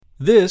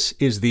This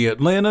is the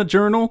Atlanta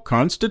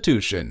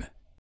Journal-Constitution.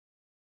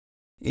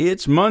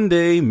 It's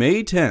Monday,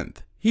 May 10th.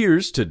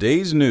 Here's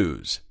today's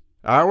news.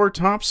 Our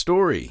top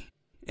story.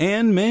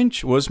 Ann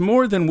Minch was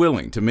more than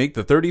willing to make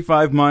the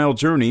 35-mile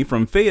journey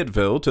from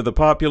Fayetteville to the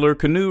popular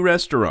Canoe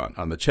restaurant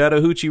on the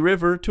Chattahoochee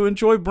River to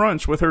enjoy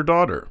brunch with her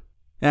daughter.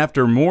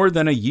 After more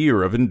than a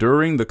year of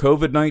enduring the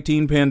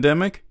COVID-19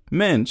 pandemic,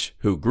 Minch,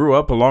 who grew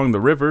up along the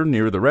river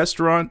near the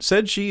restaurant,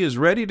 said she is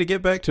ready to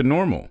get back to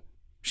normal.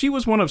 She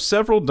was one of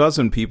several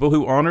dozen people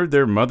who honored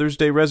their Mother's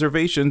Day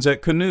reservations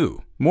at Canoe,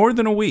 more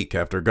than a week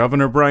after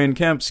Governor Brian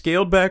Kemp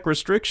scaled back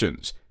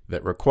restrictions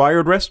that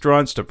required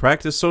restaurants to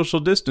practice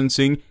social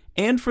distancing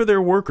and for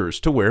their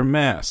workers to wear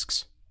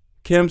masks.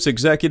 Kemp's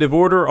executive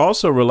order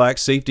also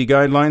relaxed safety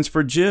guidelines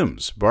for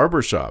gyms,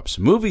 barbershops,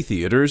 movie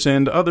theaters,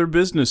 and other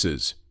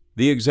businesses.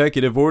 The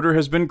executive order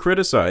has been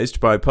criticized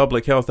by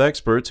public health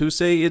experts who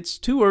say it's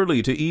too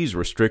early to ease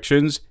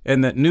restrictions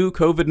and that new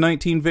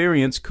COVID-19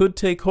 variants could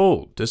take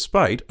hold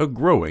despite a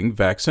growing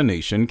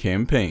vaccination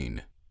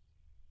campaign.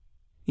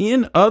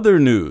 In other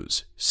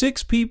news,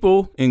 6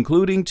 people,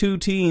 including 2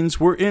 teens,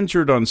 were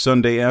injured on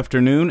Sunday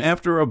afternoon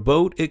after a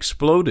boat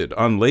exploded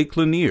on Lake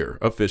Lanier,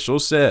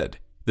 officials said.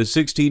 The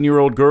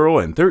 16-year-old girl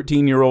and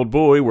 13-year-old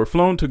boy were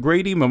flown to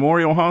Grady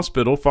Memorial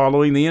Hospital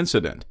following the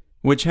incident,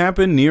 which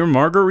happened near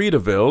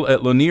Margaritaville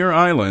at Lanier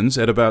Islands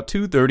at about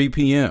 2:30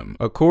 p.m.,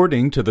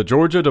 according to the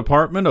Georgia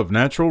Department of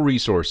Natural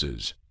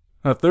Resources.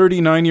 A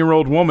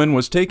 39-year-old woman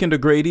was taken to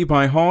Grady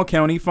by Hall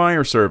County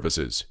Fire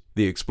Services.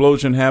 The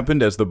explosion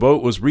happened as the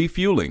boat was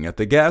refueling at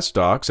the gas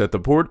docks at the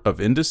Port of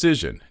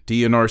Indecision,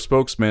 DNR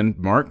spokesman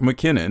Mark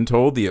McKinnon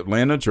told the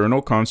Atlanta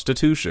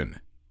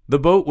Journal-Constitution. The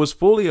boat was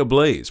fully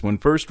ablaze when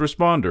first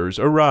responders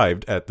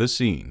arrived at the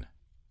scene.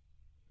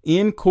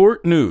 In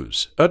court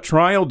news, a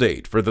trial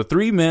date for the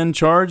 3 men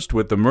charged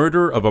with the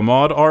murder of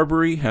Ahmaud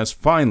Arbery has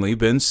finally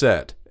been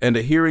set, and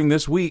a hearing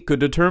this week could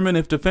determine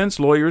if defense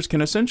lawyers can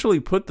essentially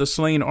put the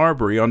slain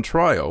Arbery on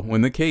trial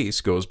when the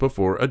case goes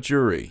before a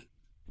jury.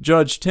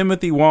 Judge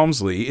Timothy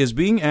Walmsley is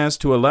being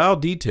asked to allow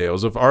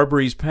details of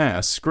Arbery's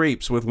past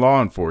scrapes with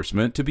law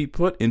enforcement to be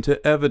put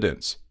into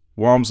evidence.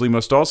 Walmsley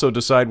must also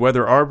decide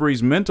whether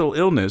Arbery's mental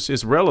illness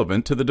is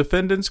relevant to the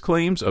defendant's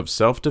claims of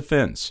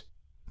self-defense.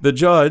 The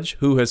judge,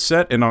 who has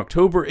set an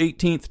October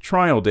 18th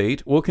trial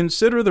date, will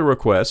consider the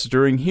requests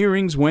during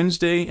hearings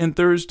Wednesday and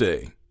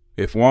Thursday.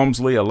 If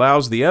Walmsley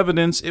allows the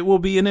evidence, it will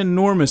be an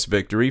enormous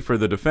victory for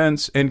the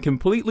defense and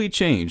completely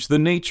change the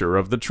nature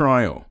of the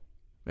trial.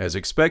 As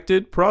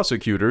expected,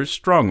 prosecutors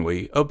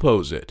strongly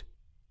oppose it.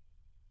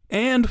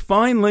 And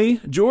finally,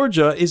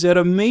 Georgia is at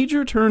a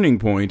major turning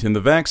point in the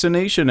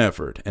vaccination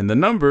effort, and the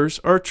numbers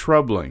are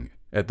troubling.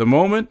 At the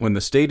moment, when the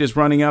state is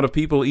running out of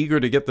people eager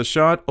to get the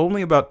shot,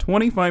 only about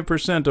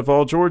 25% of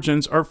all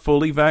Georgians are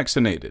fully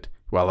vaccinated,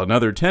 while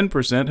another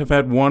 10% have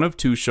had 1 of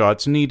 2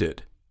 shots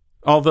needed.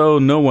 Although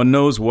no one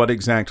knows what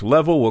exact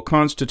level will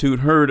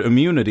constitute herd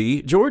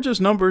immunity, Georgia's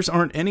numbers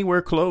aren't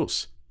anywhere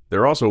close.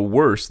 They're also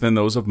worse than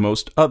those of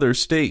most other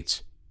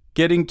states.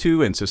 Getting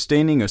to and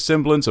sustaining a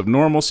semblance of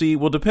normalcy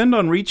will depend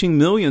on reaching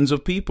millions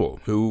of people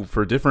who,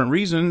 for different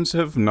reasons,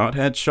 have not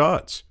had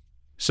shots.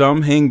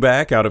 Some hang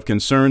back out of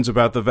concerns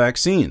about the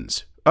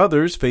vaccines.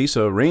 Others face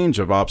a range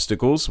of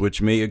obstacles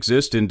which may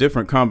exist in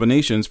different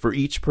combinations for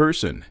each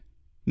person.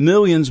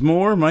 Millions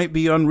more might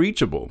be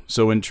unreachable,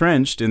 so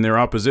entrenched in their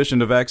opposition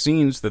to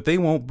vaccines that they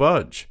won't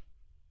budge.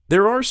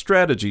 There are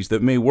strategies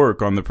that may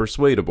work on the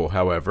persuadable,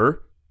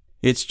 however.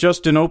 It's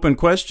just an open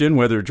question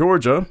whether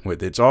Georgia,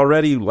 with its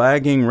already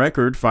lagging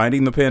record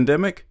fighting the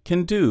pandemic,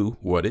 can do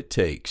what it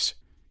takes.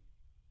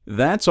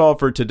 That's all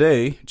for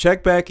today.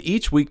 Check back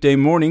each weekday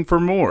morning for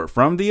more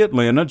from the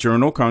Atlanta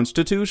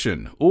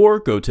Journal-Constitution or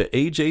go to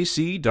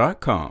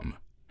ajc.com.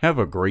 Have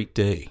a great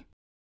day.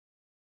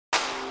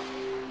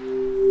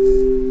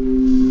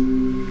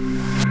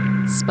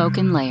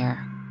 Spoken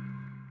Layer.